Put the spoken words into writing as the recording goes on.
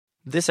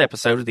This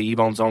episode of the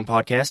E-Bone Zone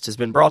podcast has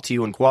been brought to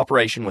you in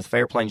cooperation with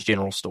Fair Plains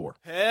General Store.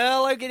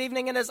 Hello, good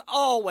evening, and as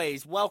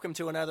always, welcome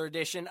to another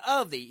edition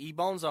of the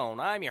E-Bone Zone.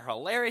 I'm your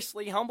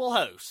hilariously humble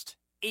host,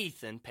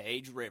 Ethan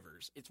Page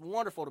Rivers. It's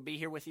wonderful to be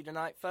here with you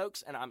tonight,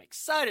 folks, and I'm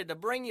excited to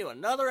bring you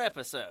another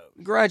episode.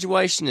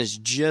 Graduation is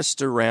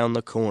just around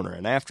the corner,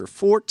 and after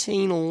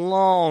 14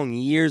 long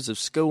years of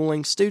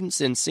schooling,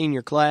 students in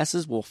senior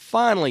classes will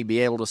finally be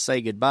able to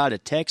say goodbye to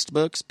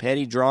textbooks,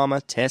 petty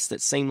drama, tests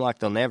that seem like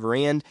they'll never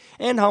end,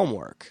 and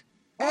homework.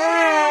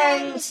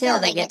 Until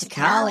they get to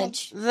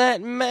college.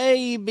 That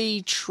may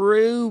be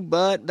true,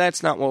 but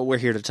that's not what we're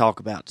here to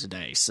talk about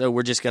today, so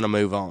we're just going to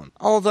move on.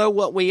 Although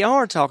what we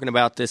are talking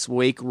about this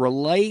week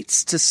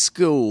relates to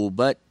school,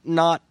 but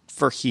not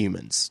for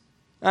humans.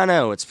 I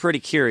know, it's pretty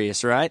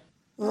curious, right?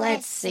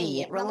 Let's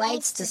see, it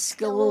relates to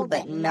school,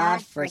 but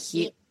not for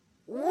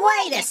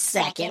Wait a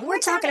second, we're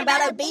talking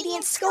about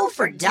obedience school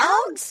for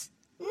dogs?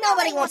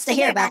 Nobody wants to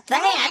hear about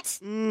that.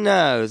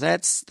 No,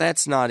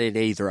 that's not it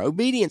either.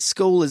 Obedience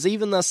school is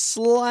even the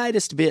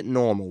slightest bit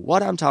normal.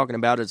 What I'm talking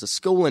about is a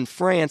school in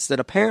France that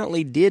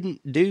apparently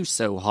didn't do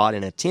so hot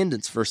in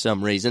attendance for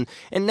some reason,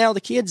 and now the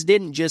kids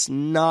didn't just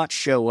not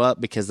show up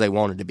because they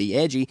wanted to be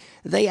edgy,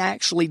 they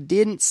actually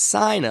didn't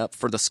sign up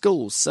for the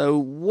school. So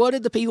what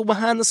did the people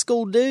behind the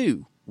school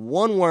do?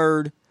 One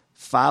word,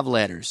 5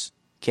 letters.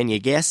 Can you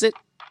guess it?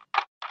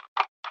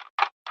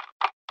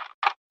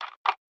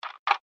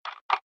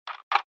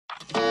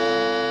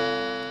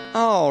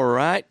 All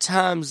right,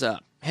 time's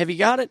up. Have you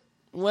got it?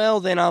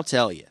 Well, then I'll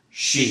tell you.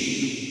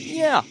 Sheep.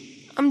 Yeah,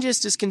 I'm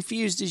just as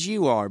confused as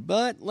you are,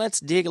 but let's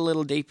dig a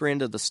little deeper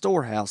into the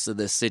storehouse of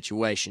this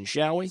situation,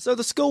 shall we? So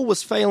the school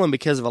was failing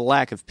because of a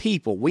lack of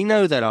people. We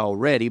know that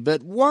already,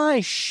 but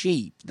why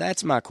sheep?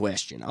 That's my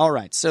question. All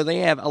right, so they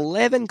have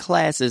 11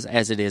 classes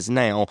as it is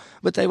now,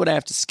 but they would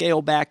have to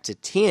scale back to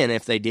 10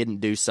 if they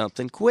didn't do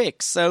something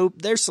quick. So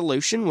their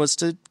solution was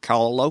to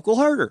call a local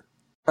herder.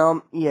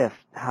 Yes,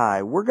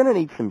 hi. We're gonna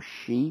need some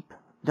sheep.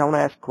 Don't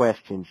ask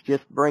questions.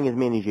 Just bring as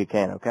many as you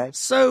can, okay?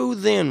 So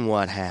then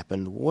what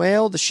happened?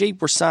 Well, the sheep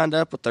were signed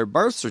up with their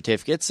birth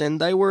certificates, and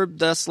they were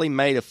thusly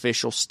made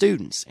official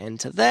students. And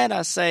to that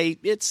I say,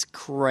 it's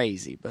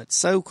crazy, but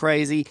so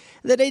crazy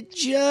that it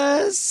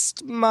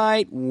just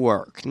might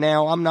work.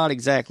 Now, I'm not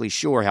exactly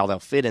sure how they'll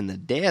fit in the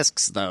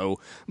desks, though,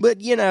 but,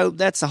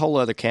 that's a whole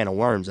other can of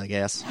worms, I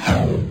guess.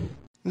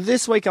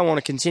 This week I want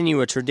to continue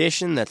a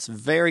tradition that's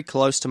very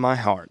close to my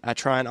heart. I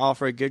try and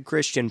offer a good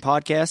Christian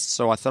podcast,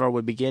 so I thought I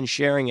would begin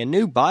sharing a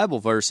new Bible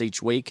verse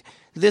each week.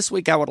 This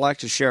week I would like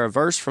to share a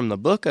verse from the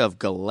book of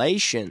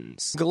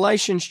Galatians.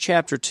 Galatians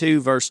chapter 2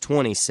 verse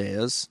 20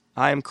 says,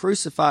 I am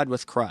crucified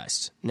with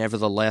Christ,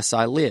 nevertheless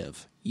I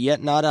live.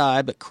 Yet not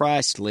I, but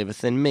Christ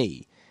liveth in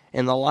me.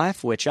 In the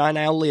life which I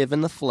now live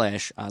in the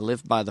flesh, I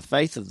live by the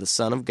faith of the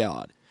Son of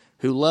God,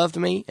 who loved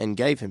me and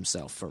gave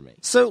himself for me.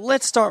 So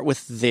let's start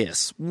with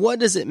this. What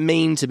does it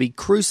mean to be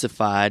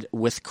crucified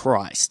with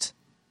Christ?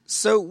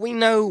 So we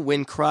know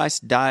when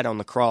Christ died on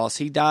the cross,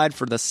 he died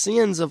for the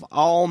sins of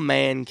all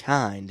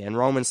mankind. And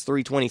Romans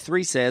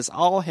 3:23 says,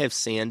 all have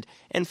sinned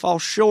and fall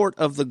short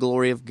of the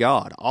glory of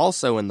God.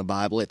 Also in the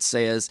Bible it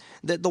says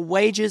that the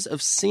wages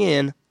of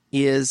sin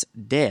is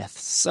death.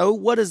 So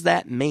what does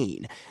that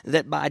mean?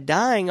 That by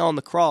dying on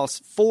the cross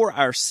for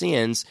our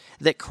sins,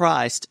 that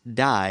Christ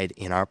died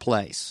in our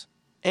place.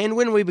 And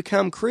when we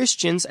become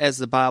Christians, as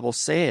the Bible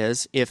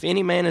says, if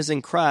any man is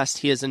in Christ,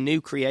 he is a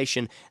new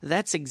creation.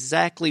 That's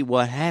exactly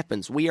what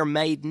happens. We are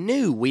made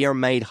new. We are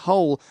made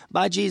whole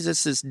by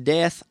Jesus'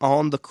 death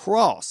on the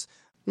cross.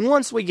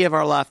 Once we give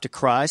our life to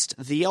Christ,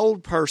 the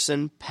old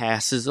person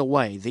passes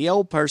away. The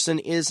old person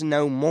is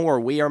no more.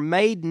 We are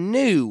made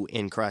new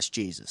in Christ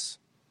Jesus.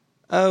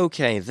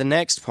 Okay, the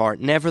next part,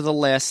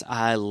 nevertheless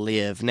I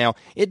live. Now,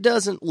 it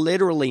doesn't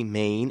literally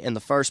mean in the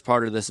first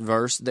part of this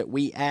verse that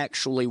we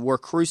actually were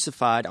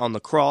crucified on the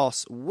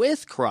cross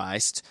with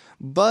Christ,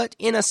 but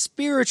in a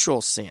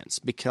spiritual sense,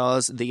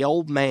 because the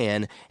old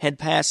man had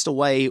passed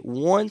away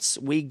once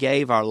we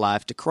gave our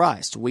life to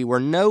Christ. We were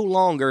no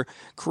longer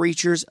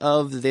creatures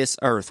of this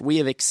earth. We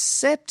have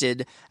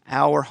accepted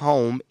our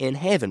home in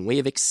heaven. We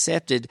have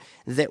accepted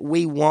that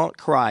we want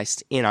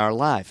Christ in our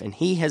life, and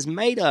he has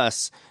made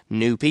us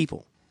new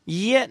people.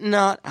 Yet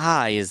not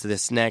I is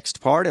this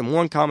next part, and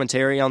one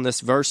commentary on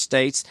this verse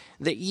states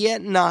that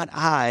yet not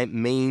I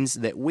means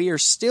that we are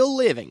still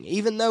living.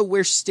 Even though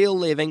we're still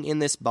living in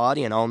this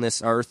body and on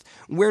this earth,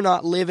 we're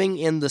not living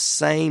in the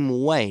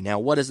same way. Now,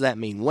 what does that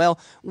mean? Well,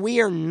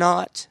 we are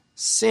not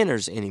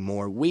sinners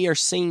anymore. We are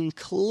seen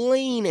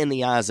clean in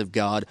the eyes of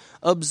God,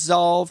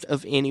 absolved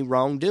of any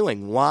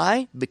wrongdoing.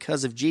 Why?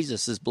 Because of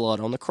Jesus' blood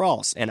on the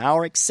cross and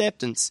our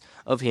acceptance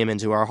of him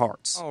into our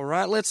hearts. All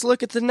right, let's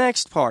look at the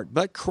next part.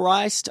 But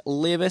Christ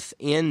liveth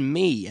in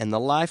me, and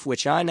the life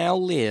which I now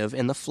live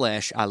in the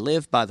flesh, I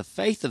live by the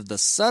faith of the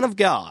Son of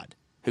God,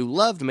 who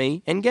loved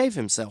me and gave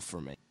himself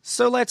for me.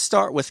 So let's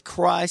start with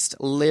Christ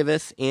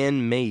liveth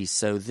in me.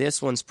 So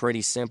this one's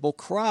pretty simple.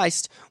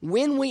 Christ,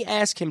 when we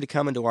ask him to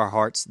come into our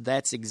hearts,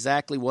 that's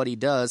exactly what he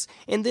does,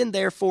 and then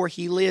therefore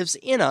he lives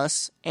in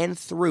us and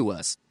through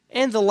us.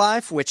 And the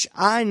life which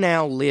I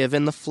now live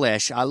in the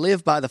flesh, I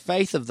live by the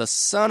faith of the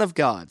Son of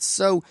God.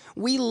 So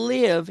we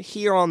live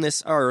here on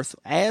this earth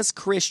as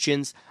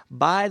Christians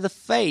by the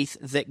faith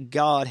that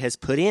God has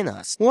put in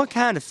us. What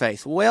kind of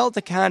faith? Well,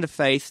 the kind of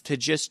faith to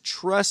just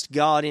trust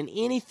God in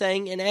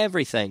anything and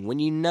everything. When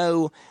you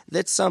know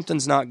that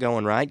something's not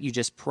going right, you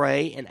just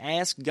pray and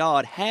ask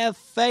God. Have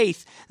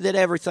faith that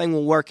everything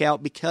will work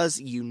out because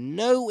you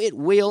know it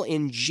will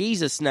in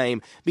Jesus'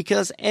 name,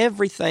 because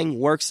everything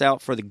works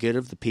out for the good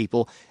of the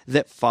people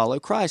that follow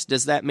Christ.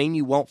 Does that mean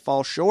you won't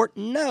fall short?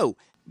 No.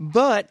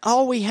 But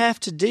all we have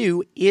to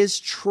do is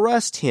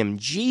trust Him.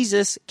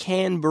 Jesus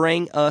can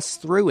bring us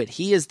through it.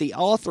 He is the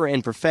author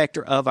and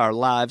perfecter of our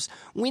lives.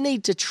 We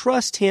need to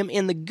trust Him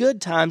in the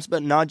good times,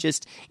 but not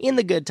just in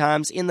the good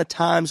times, in the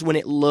times when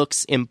it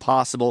looks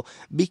impossible,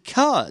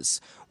 because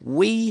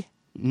we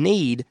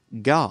need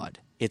God.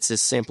 It's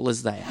as simple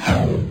as that.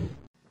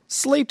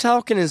 Sleep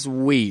talking is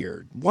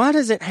weird. Why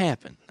does it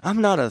happen?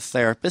 I'm not a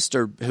therapist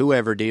or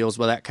whoever deals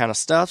with that kind of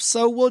stuff,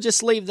 so we'll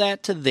just leave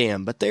that to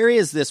them. But there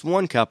is this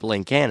one couple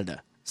in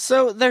Canada.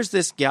 So there's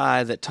this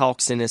guy that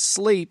talks in his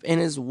sleep, and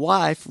his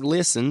wife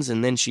listens,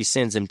 and then she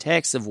sends him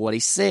texts of what he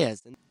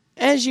says.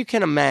 As you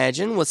can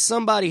imagine, with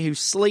somebody who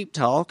sleep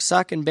talks,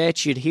 I can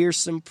bet you'd hear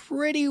some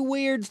pretty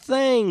weird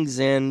things,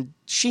 and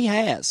she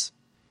has.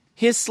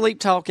 His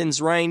sleep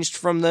talking's ranged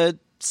from the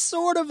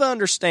sort of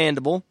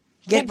understandable,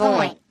 Good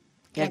point.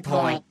 Good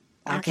point.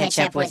 I'll catch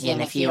up with you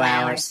in a few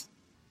hours.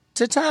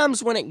 to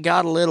times when it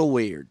got a little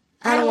weird.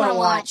 I don't want to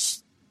watch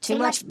too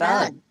much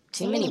bug.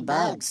 Too many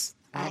bugs.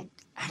 I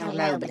don't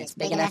know, but it's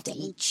big enough to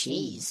eat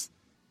cheese.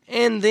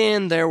 And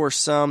then there were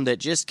some that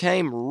just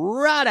came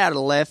right out of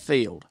left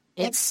field.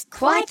 It's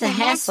quite the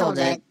hassle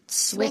to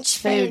switch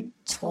food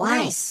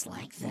twice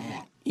like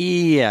that.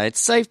 Yeah, it's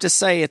safe to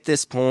say at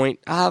this point,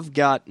 I've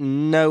got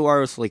no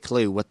earthly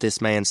clue what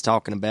this man's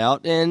talking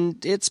about,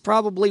 and it's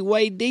probably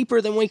way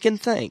deeper than we can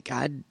think.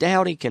 I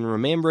doubt he can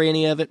remember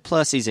any of it,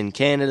 plus he's in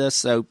Canada,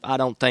 so I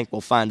don't think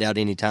we'll find out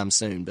anytime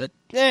soon, but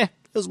it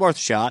was worth a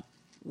shot.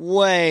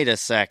 Wait a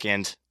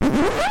second.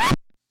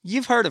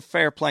 You've heard of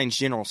Fair Plains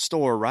General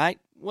Store, right?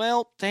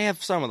 Well, they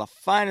have some of the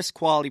finest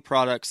quality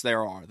products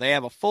there are. They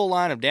have a full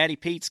line of Daddy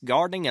Pete's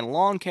gardening and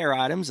lawn care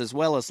items, as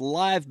well as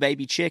live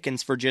baby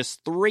chickens for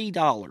just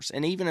 $3,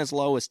 and even as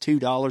low as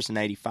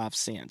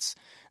 $2.85.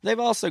 They've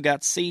also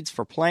got seeds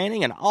for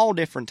planting and all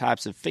different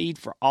types of feed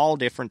for all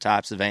different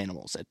types of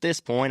animals. At this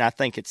point, I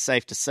think it's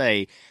safe to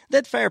say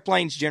that Fair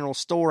Plains General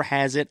Store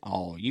has it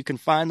all. You can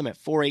find them at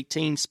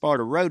 418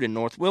 Sparta Road in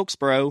North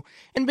Wilkesboro,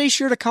 and be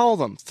sure to call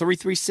them.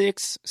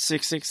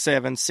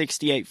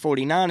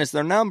 336-667-6849 is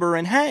their number,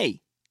 and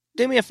hey,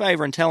 do me a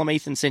favor and tell them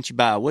Ethan sent you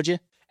by, would you?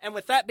 And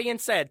with that being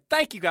said,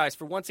 thank you guys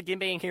for once again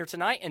being here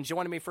tonight and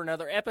joining me for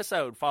another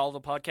episode. Follow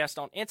the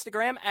podcast on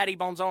Instagram at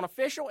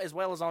eBonesOnOfficial, as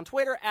well as on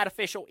Twitter at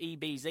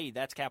OfficialEBZ.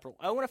 That's capital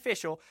O and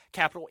official,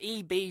 capital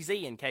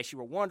EBZ, in case you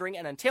were wondering.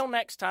 And until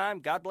next time,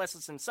 God bless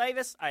us and save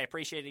us. I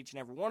appreciate each and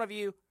every one of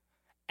you,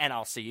 and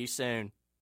I'll see you soon.